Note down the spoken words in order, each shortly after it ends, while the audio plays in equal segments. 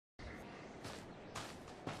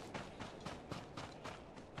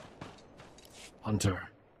Hunter,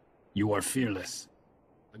 you are fearless.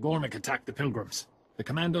 The Gormak attacked the Pilgrims. The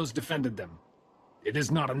Commandos defended them. It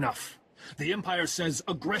is not enough. The Empire says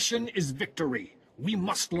aggression is victory. We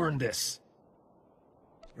must learn this.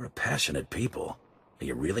 You're a passionate people. Are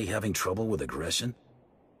you really having trouble with aggression?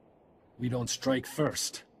 We don't strike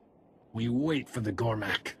first. We wait for the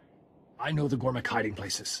Gormak. I know the Gormak hiding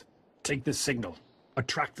places. Take this signal.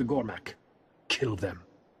 Attract the Gormak. Kill them.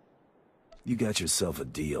 You got yourself a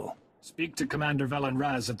deal. Speak to Commander Velen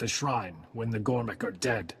Raz at the shrine when the Gormak are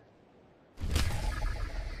dead.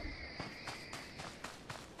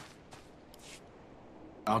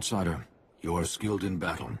 Outsider, you are skilled in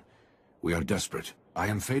battle. We are desperate. I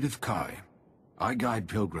am Faith Kai. I guide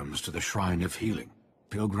pilgrims to the Shrine of Healing.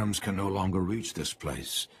 Pilgrims can no longer reach this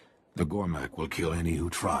place. The Gormak will kill any who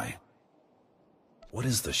try. What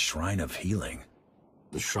is the Shrine of Healing?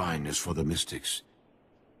 The shrine is for the mystics.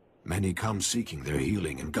 Many come seeking their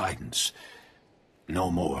healing and guidance.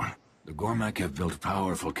 No more. The Gormak have built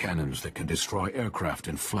powerful cannons that can destroy aircraft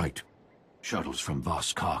in flight. Shuttles from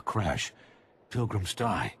Voss-Ka crash. Pilgrims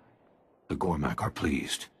die. The Gormak are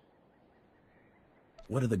pleased.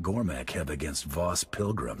 What do the Gormak have against Voss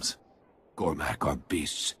pilgrims? Gormak are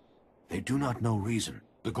beasts. They do not know reason.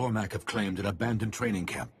 The Gormak have claimed an abandoned training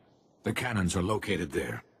camp. The cannons are located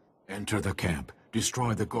there. Enter the camp.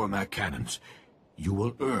 Destroy the Gormak cannons. You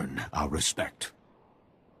will earn our respect.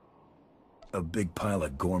 A big pile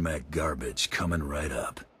of Gormak garbage coming right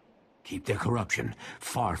up. Keep their corruption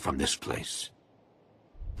far from this place.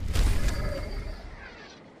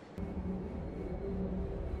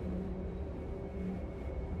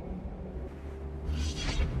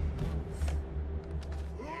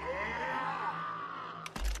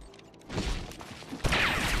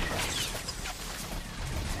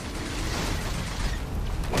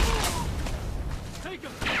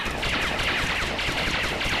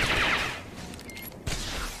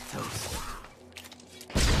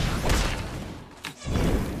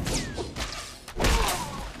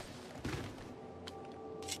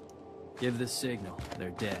 Give the signal.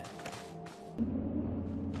 They're dead.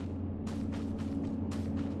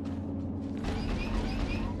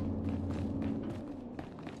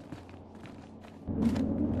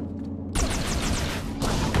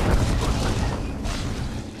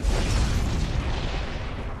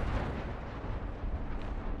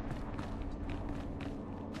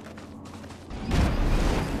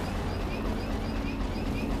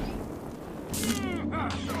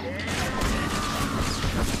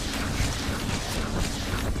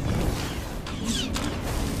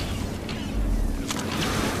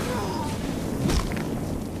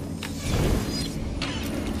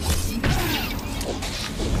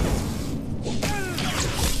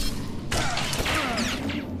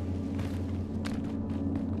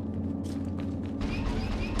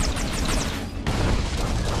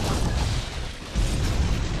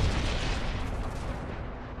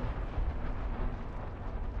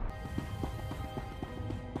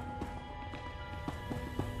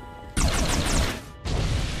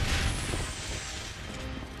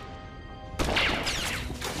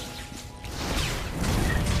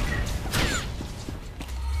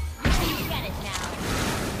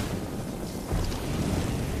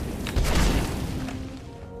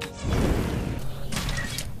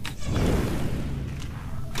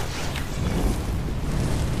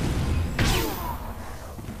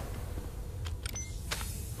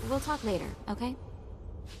 We'll talk later, okay?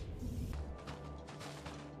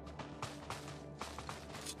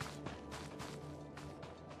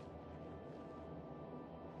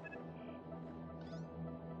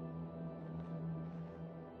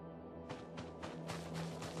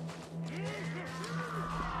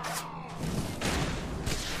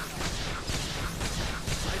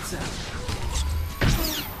 Lights out.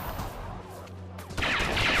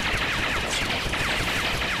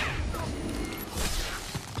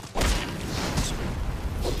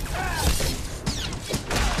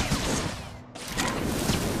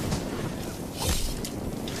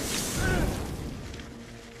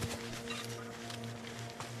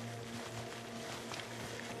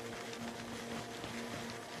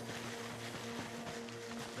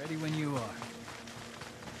 Ready when you are.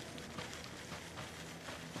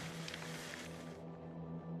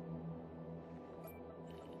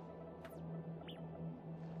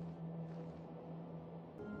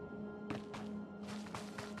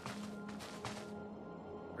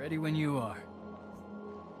 Ready when you are.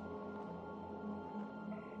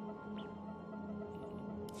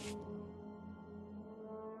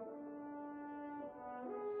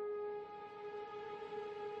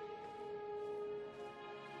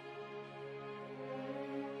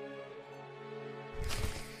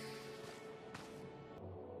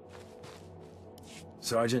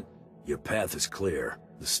 Sergeant, your path is clear.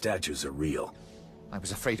 The statues are real. I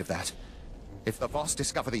was afraid of that. If the Voss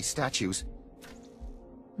discover these statues...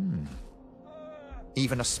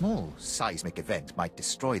 Even a small seismic event might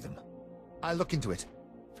destroy them. I'll look into it.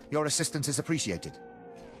 Your assistance is appreciated.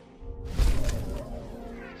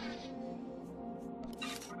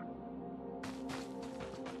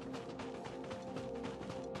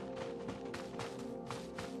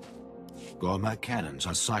 Gormak cannons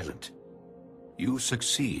are silent. You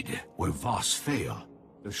succeed where Voss fail.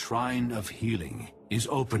 The Shrine of Healing is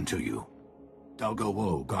open to you. Dalgo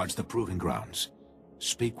Wo guards the proving grounds.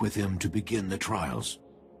 Speak with him to begin the trials.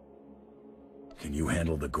 Can you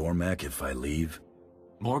handle the Gormak if I leave?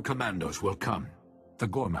 More commandos will come. The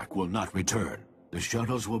Gormak will not return. The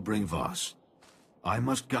shuttles will bring Voss. I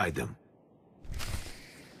must guide them.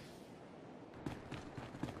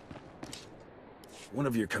 One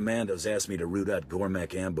of your commandos asked me to root out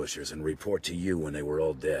Gormak ambushers and report to you when they were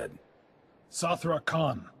all dead. Sathra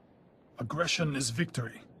Khan. Aggression is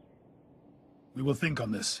victory. We will think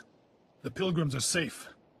on this. The pilgrims are safe.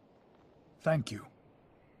 Thank you.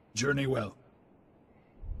 Journey well.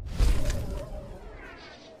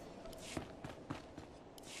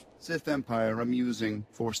 Sith Empire amusing,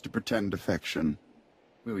 forced to pretend affection.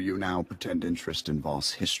 Will you now pretend interest in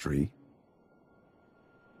Voss history?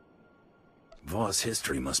 Voss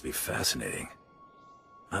history must be fascinating.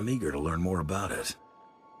 I'm eager to learn more about it.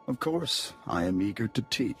 Of course, I am eager to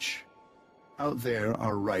teach. Out there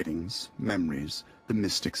are writings, memories, the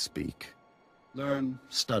mystics speak. Learn,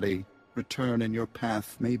 study, return, and your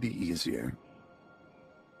path may be easier.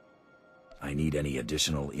 I need any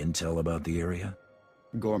additional intel about the area?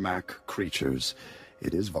 Gormak creatures.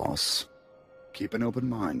 It is Voss. Keep an open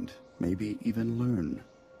mind, maybe even learn.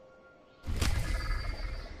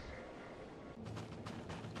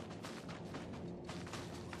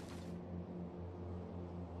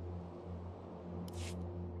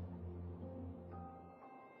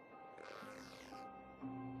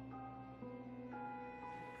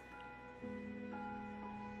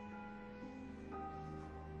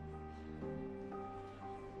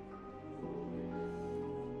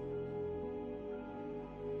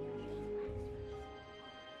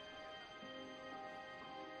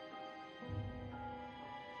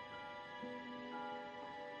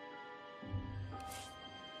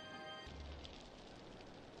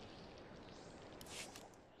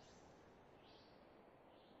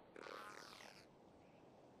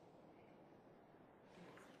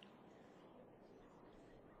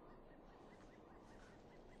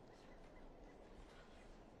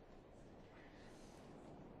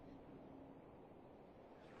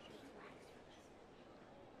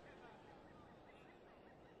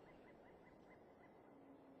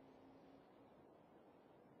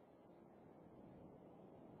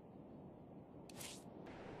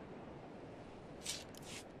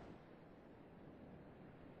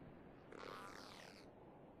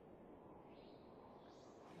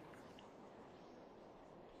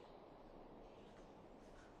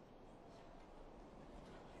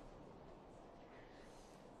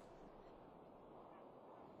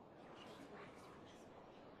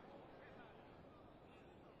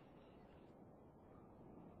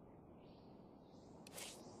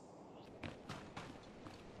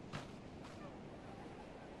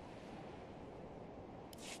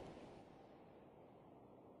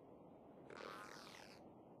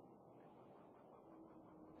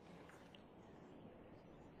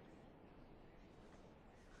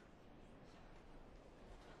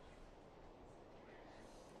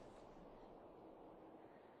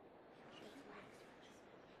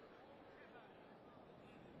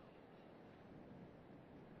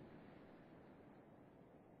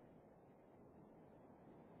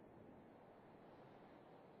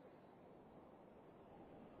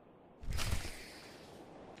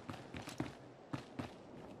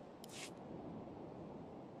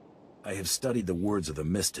 I have studied the words of the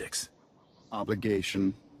mystics.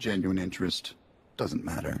 Obligation, genuine interest, doesn't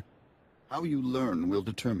matter. How you learn will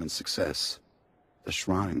determine success. The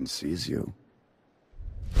shrine sees you.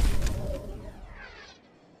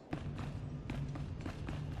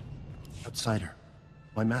 Outsider,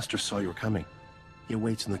 my master saw you were coming. He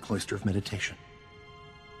awaits in the Cloister of Meditation.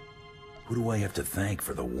 Who do I have to thank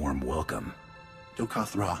for the warm welcome?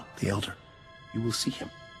 Dokoth Ra, the Elder. You will see him.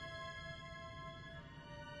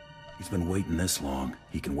 He's been waiting this long.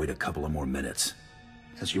 He can wait a couple of more minutes.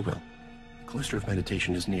 As you will. The Cloister of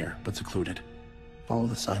Meditation is near, but secluded. Follow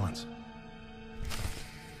the silence.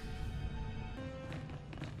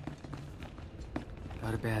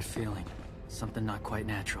 Got a bad feeling. Something not quite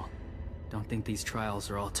natural. Don't think these trials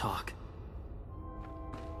are all talk.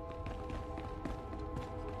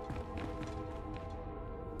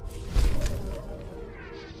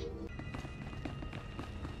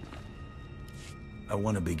 I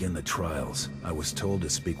want to begin the trials. I was told to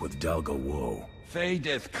speak with Dalgo Wo.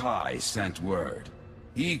 Faydeth Kai sent word.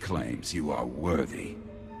 He claims you are worthy.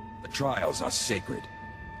 The trials are sacred.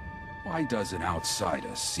 Why does an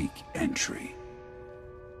outsider seek entry?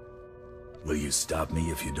 Will you stop me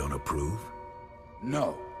if you don't approve?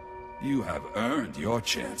 No. You have earned your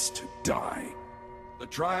chance to die. The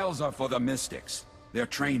trials are for the Mystics. Their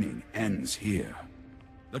training ends here.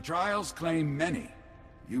 The trials claim many.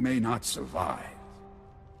 You may not survive.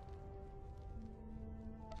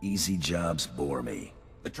 Easy jobs bore me.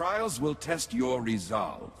 The trials will test your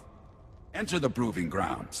resolve. Enter the proving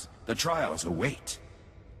grounds. The trials await.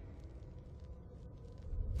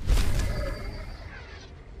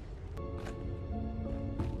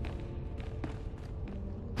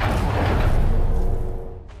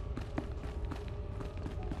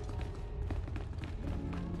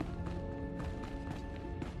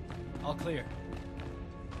 All clear.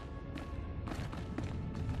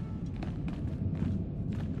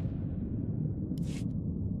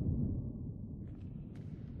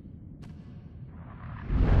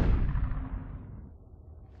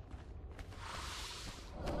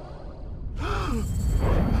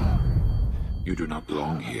 You do not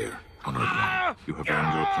belong here, Honored One. You have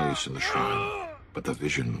earned your place in the shrine, but the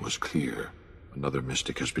vision was clear. Another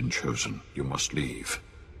mystic has been chosen. You must leave.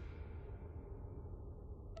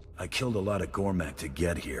 I killed a lot of Gormak to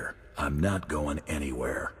get here. I'm not going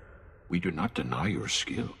anywhere. We do not deny your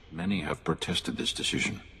skill. Many have protested this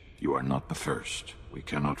decision. You are not the first. We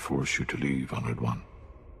cannot force you to leave, Honored One.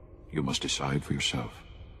 You must decide for yourself.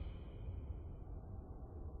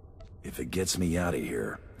 If it gets me out of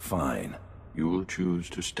here, fine. You will choose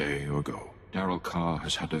to stay or go. Daryl Ka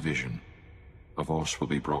has had a vision. A Voss will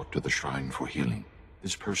be brought to the shrine for healing.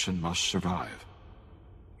 This person must survive.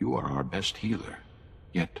 You are our best healer,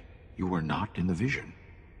 yet you were not in the vision.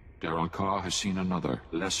 Daryl Ka has seen another,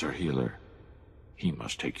 lesser healer. He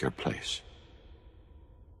must take your place.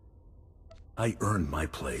 I earned my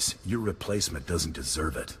place. Your replacement doesn't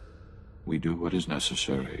deserve it. We do what is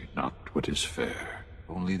necessary, not what is fair.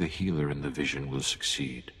 Only the healer in the vision will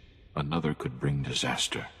succeed. Another could bring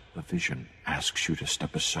disaster. The vision asks you to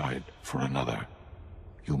step aside for another.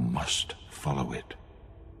 You must follow it.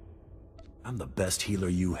 I'm the best healer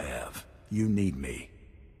you have. You need me.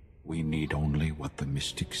 We need only what the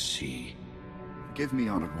mystics see. Forgive me,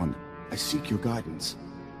 Honored One. I seek your guidance.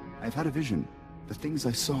 I've had a vision. The things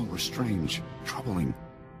I saw were strange, troubling.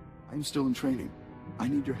 I am still in training. I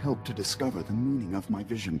need your help to discover the meaning of my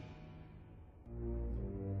vision.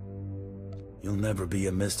 You'll never be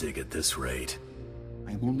a mystic at this rate.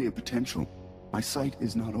 I am only a potential. My sight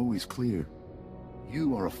is not always clear.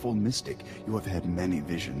 You are a full mystic. You have had many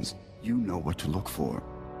visions. You know what to look for.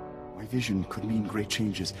 My vision could mean great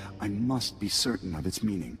changes. I must be certain of its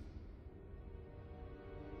meaning.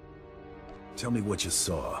 Tell me what you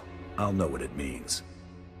saw. I'll know what it means.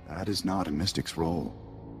 That is not a mystic's role.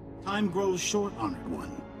 Time grows short, Honored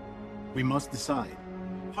One. We must decide.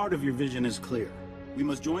 Part of your vision is clear. We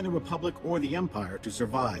must join the Republic or the Empire to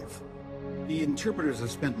survive. The interpreters have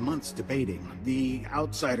spent months debating. The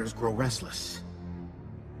outsiders grow restless.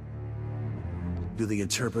 Do the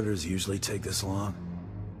interpreters usually take this long?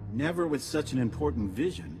 Never with such an important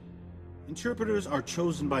vision. Interpreters are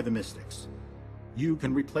chosen by the Mystics. You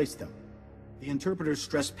can replace them. The interpreters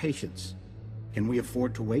stress patience. Can we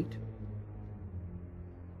afford to wait?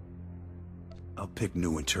 I'll pick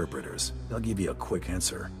new interpreters. They'll give you a quick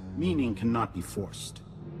answer. Meaning cannot be forced.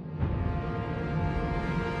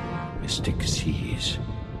 Mystic sees.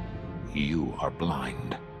 You are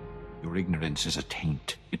blind. Your ignorance is a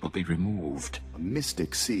taint. It will be removed. A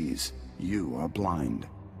mystic sees. You are blind.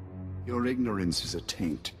 Your ignorance is a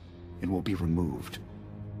taint. It will be removed.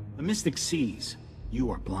 A mystic sees. You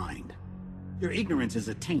are blind. Your ignorance is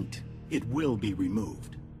a taint. It will be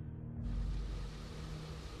removed.